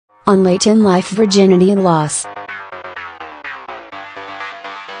on late in life virginity loss.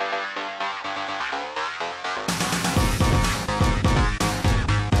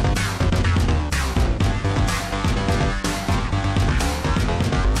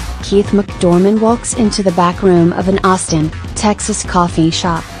 Keith McDorman walks into the back room of an Austin, Texas coffee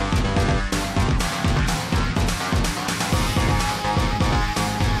shop.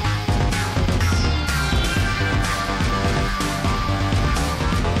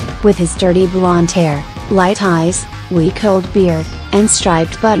 With his dirty blonde hair, light eyes, week-old beard, and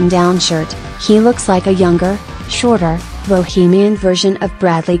striped button-down shirt, he looks like a younger, shorter, bohemian version of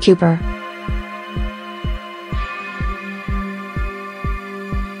Bradley Cooper.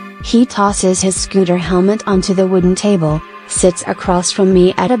 He tosses his scooter helmet onto the wooden table, sits across from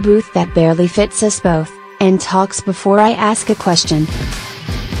me at a booth that barely fits us both, and talks before I ask a question.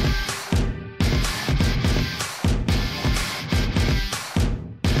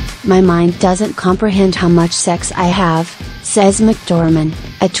 My mind doesn't comprehend how much sex I have, says McDorman,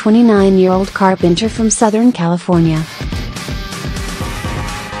 a 29-year-old carpenter from Southern California.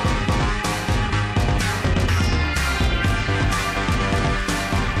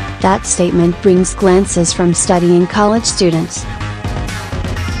 That statement brings glances from studying college students.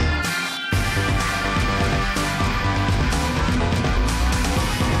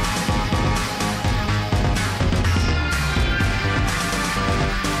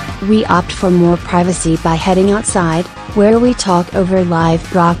 We opt for more privacy by heading outside, where we talk over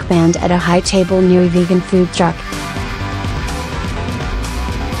live rock band at a high table near a vegan food truck.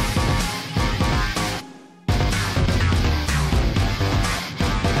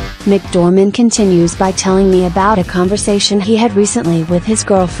 McDorman continues by telling me about a conversation he had recently with his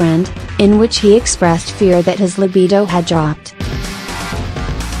girlfriend, in which he expressed fear that his libido had dropped.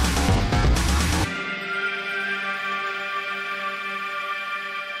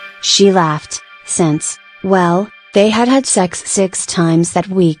 She laughed, since, well, they had had sex 6 times that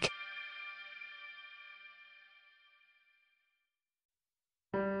week.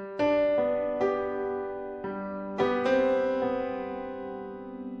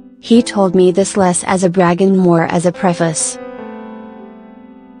 He told me this less as a brag and more as a preface.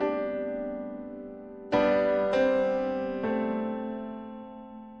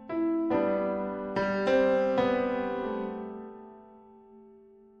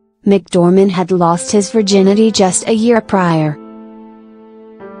 McDorman had lost his virginity just a year prior.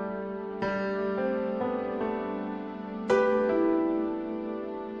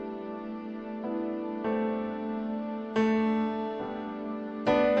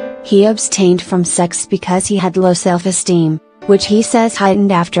 He abstained from sex because he had low self-esteem, which he says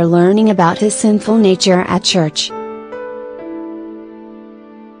heightened after learning about his sinful nature at church.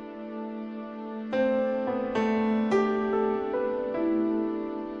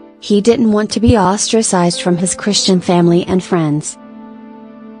 He didn't want to be ostracized from his Christian family and friends.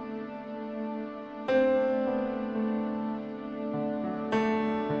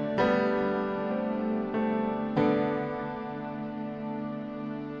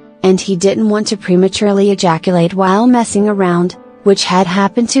 And he didn't want to prematurely ejaculate while messing around, which had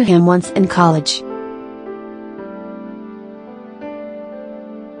happened to him once in college.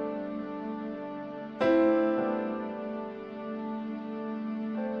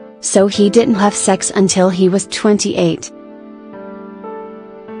 So he didn't have sex until he was 28.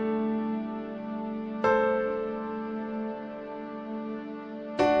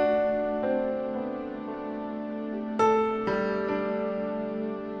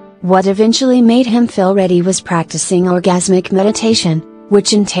 What eventually made him feel ready was practicing orgasmic meditation,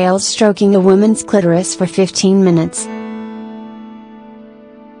 which entails stroking a woman's clitoris for 15 minutes.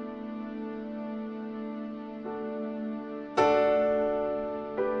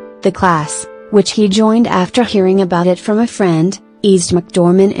 The class, which he joined after hearing about it from a friend, eased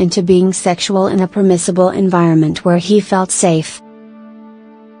McDorman into being sexual in a permissible environment where he felt safe.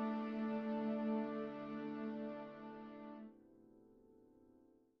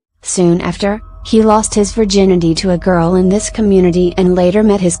 Soon after, he lost his virginity to a girl in this community and later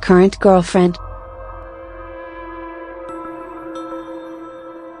met his current girlfriend.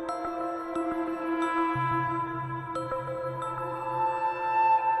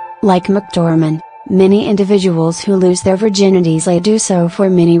 Like McDorman, many individuals who lose their virginities do so for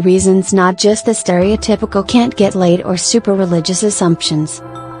many reasons, not just the stereotypical can't get laid or super religious assumptions.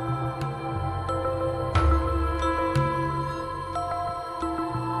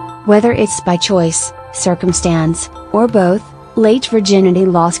 Whether it's by choice, circumstance, or both, late virginity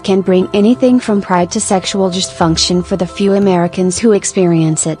loss can bring anything from pride to sexual dysfunction for the few Americans who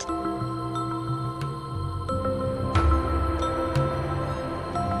experience it.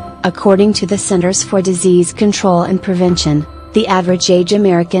 According to the Centers for Disease Control and Prevention, the average age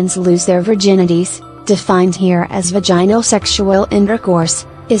Americans lose their virginities, defined here as vaginal sexual intercourse,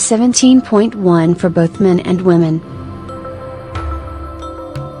 is 17.1 for both men and women.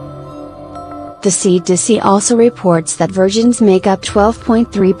 The CDC also reports that virgins make up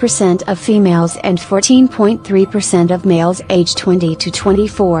 12.3% of females and 14.3% of males aged 20 to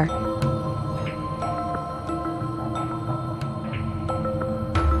 24.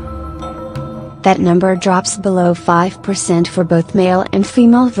 That number drops below 5% for both male and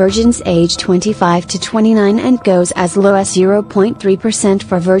female virgins aged 25 to 29 and goes as low as 0.3%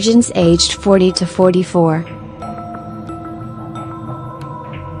 for virgins aged 40 to 44.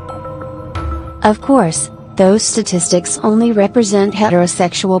 Of course, those statistics only represent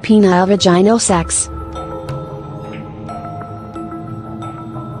heterosexual penile vaginal sex.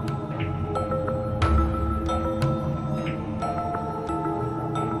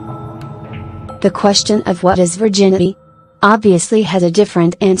 The question of what is virginity obviously has a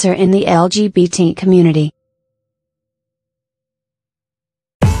different answer in the LGBT community.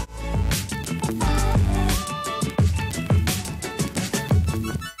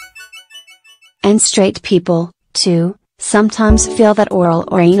 And straight people, too, sometimes feel that oral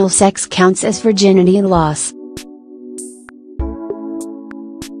or anal sex counts as virginity loss.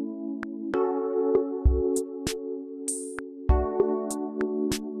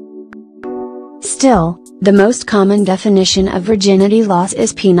 Still, the most common definition of virginity loss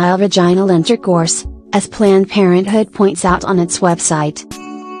is penile vaginal intercourse, as Planned Parenthood points out on its website.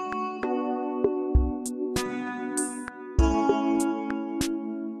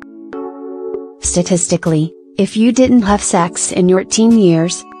 Statistically, if you didn't have sex in your teen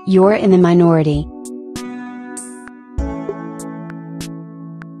years, you're in the minority.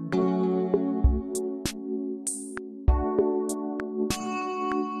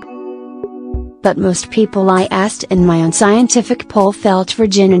 But most people I asked in my unscientific poll felt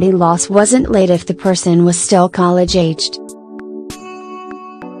virginity loss wasn't late if the person was still college-aged.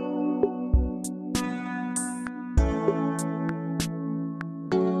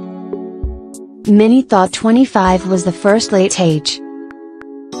 Many thought 25 was the first late age.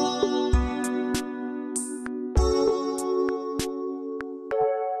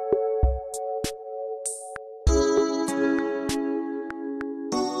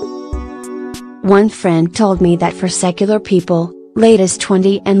 One friend told me that for secular people, late is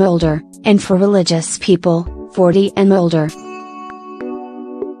 20 and older, and for religious people, 40 and older.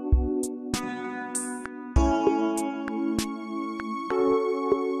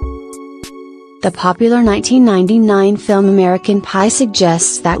 The popular 1999 film American Pie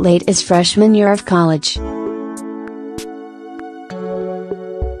suggests that late is freshman year of college.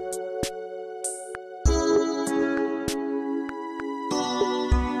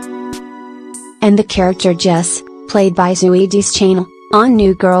 And the character Jess, played by Zooey Deschanel, on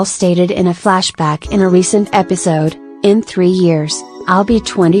New Girl stated in a flashback in a recent episode, "In 3 years, I'll be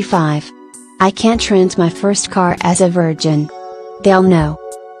 25. I can't rent my first car as a virgin. They'll know."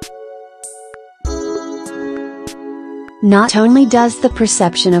 Not only does the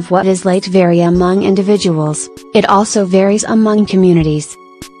perception of what is late vary among individuals, it also varies among communities.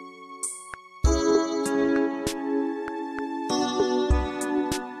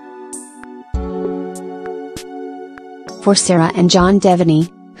 For Sarah and John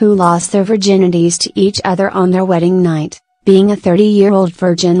Devaney, who lost their virginities to each other on their wedding night, being a 30-year-old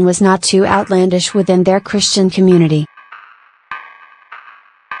virgin was not too outlandish within their Christian community.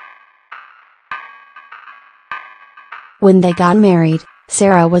 When they got married,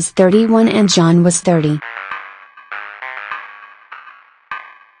 Sarah was 31 and John was 30.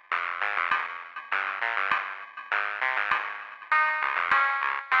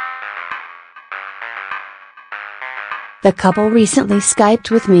 The couple recently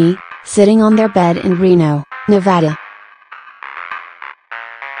Skyped with me, sitting on their bed in Reno, Nevada.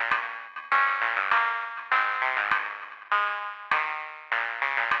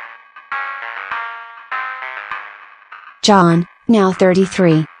 John, now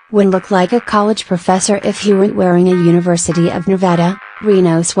 33, would look like a college professor if he weren't wearing a University of Nevada,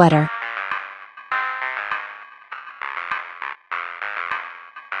 Reno sweater.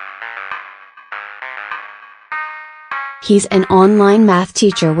 He's an online math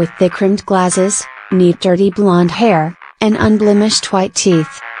teacher with thick-rimmed glasses, neat dirty blonde hair, and unblemished white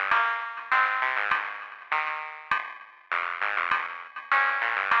teeth.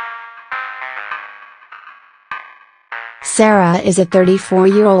 Sarah is a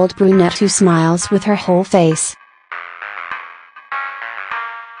 34-year-old brunette who smiles with her whole face.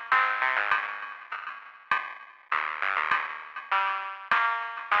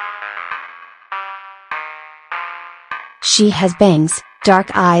 She has bangs,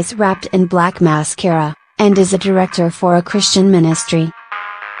 dark eyes wrapped in black mascara, and is a director for a Christian ministry.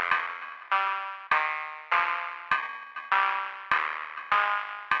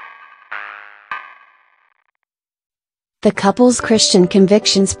 The couple's Christian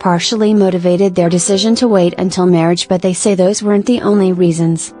convictions partially motivated their decision to wait until marriage, but they say those weren't the only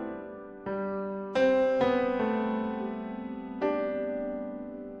reasons.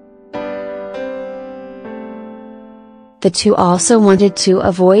 The two also wanted to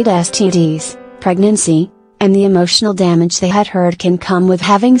avoid STDs, pregnancy, and the emotional damage they had heard can come with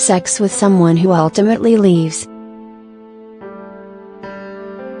having sex with someone who ultimately leaves.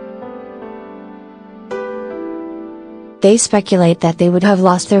 They speculate that they would have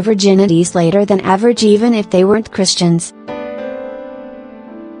lost their virginities later than average even if they weren't Christians.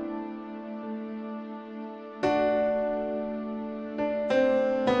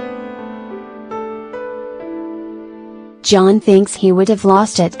 John thinks he would have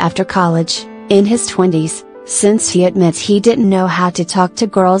lost it after college, in his 20s, since he admits he didn't know how to talk to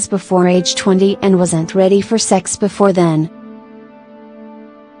girls before age 20 and wasn't ready for sex before then.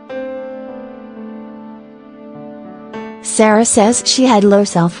 Sarah says she had low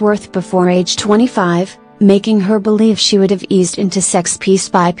self-worth before age 25, making her believe she would have eased into sex piece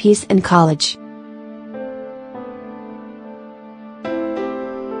by piece in college.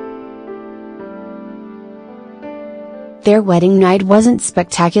 Their wedding night wasn't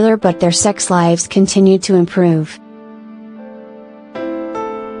spectacular, but their sex lives continued to improve.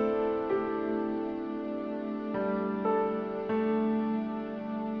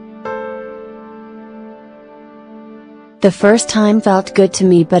 The first time felt good to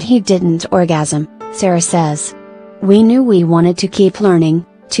me, but he didn't orgasm, Sarah says. We knew we wanted to keep learning,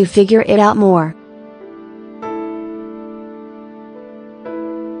 to figure it out more.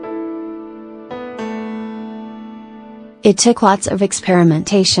 It took lots of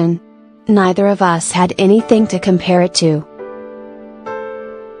experimentation. Neither of us had anything to compare it to.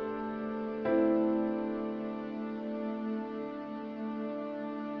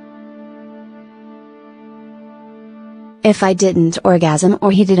 If I didn't orgasm or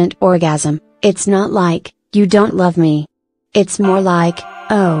he didn't orgasm, it's not like, you don't love me. It's more like,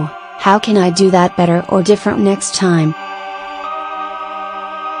 oh, how can I do that better or different next time?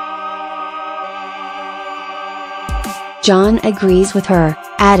 John agrees with her,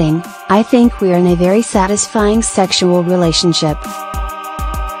 adding, I think we're in a very satisfying sexual relationship.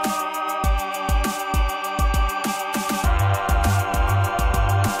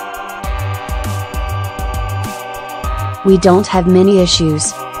 We don't have many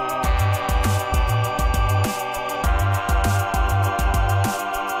issues.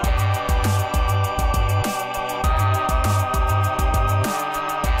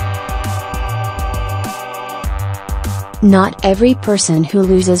 Not every person who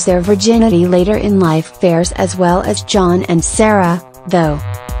loses their virginity later in life fares as well as John and Sarah, though.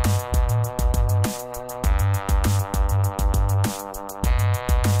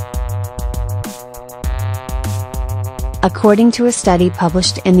 According to a study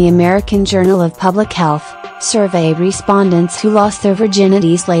published in the American Journal of Public Health, survey respondents who lost their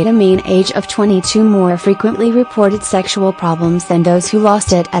virginities late a mean age of 22 more frequently reported sexual problems than those who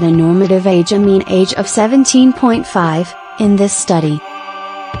lost it at a normative age, a mean age of 17.5, in this study.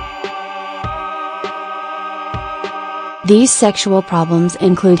 These sexual problems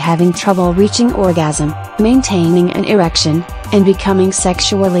include having trouble reaching orgasm, maintaining an erection, and becoming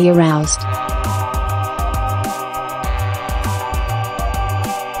sexually aroused.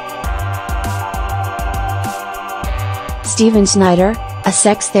 Steven Snyder, a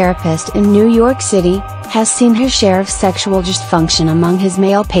sex therapist in New York City, has seen his share of sexual dysfunction among his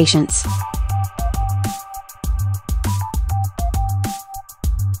male patients.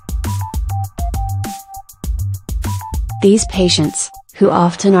 These patients, who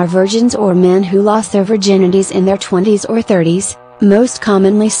often are virgins or men who lost their virginities in their 20s or 30s, most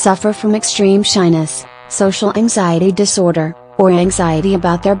commonly suffer from extreme shyness, social anxiety disorder, or anxiety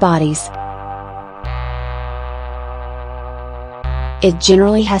about their bodies. It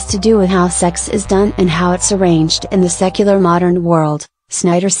generally has to do with how sex is done and how it's arranged in the secular modern world,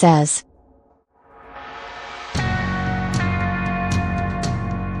 Snyder says.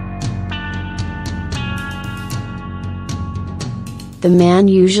 The man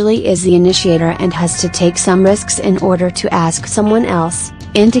usually is the initiator and has to take some risks in order to ask someone else,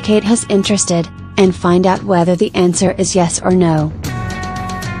 indicate he's interested, and find out whether the answer is yes or no.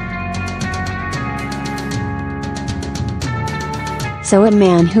 So a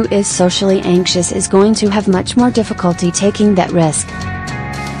man who is socially anxious is going to have much more difficulty taking that risk.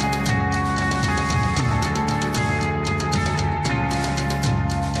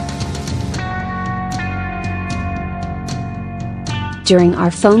 During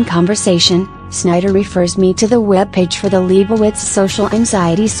our phone conversation, Snyder refers me to the webpage for the Leibowitz Social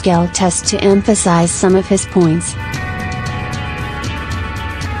Anxiety Scale test to emphasize some of his points.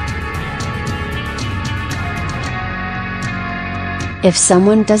 If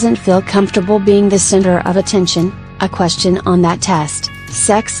someone doesn't feel comfortable being the center of attention, a question on that test,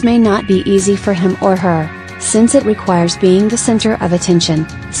 sex may not be easy for him or her, since it requires being the center of attention,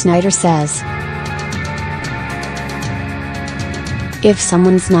 Snyder says. If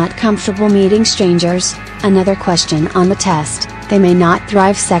someone's not comfortable meeting strangers, another question on the test, they may not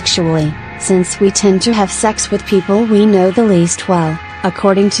thrive sexually, since we tend to have sex with people we know the least well,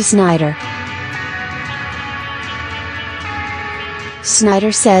 according to Snyder.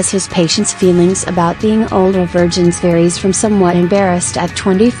 Snyder says his patients' feelings about being older virgins varies from somewhat embarrassed at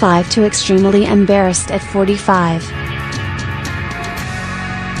 25 to extremely embarrassed at 45.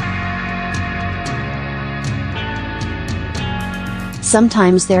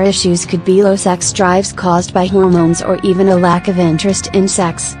 Sometimes their issues could be low sex drives caused by hormones or even a lack of interest in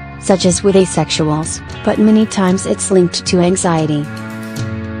sex, such as with asexuals, but many times it's linked to anxiety.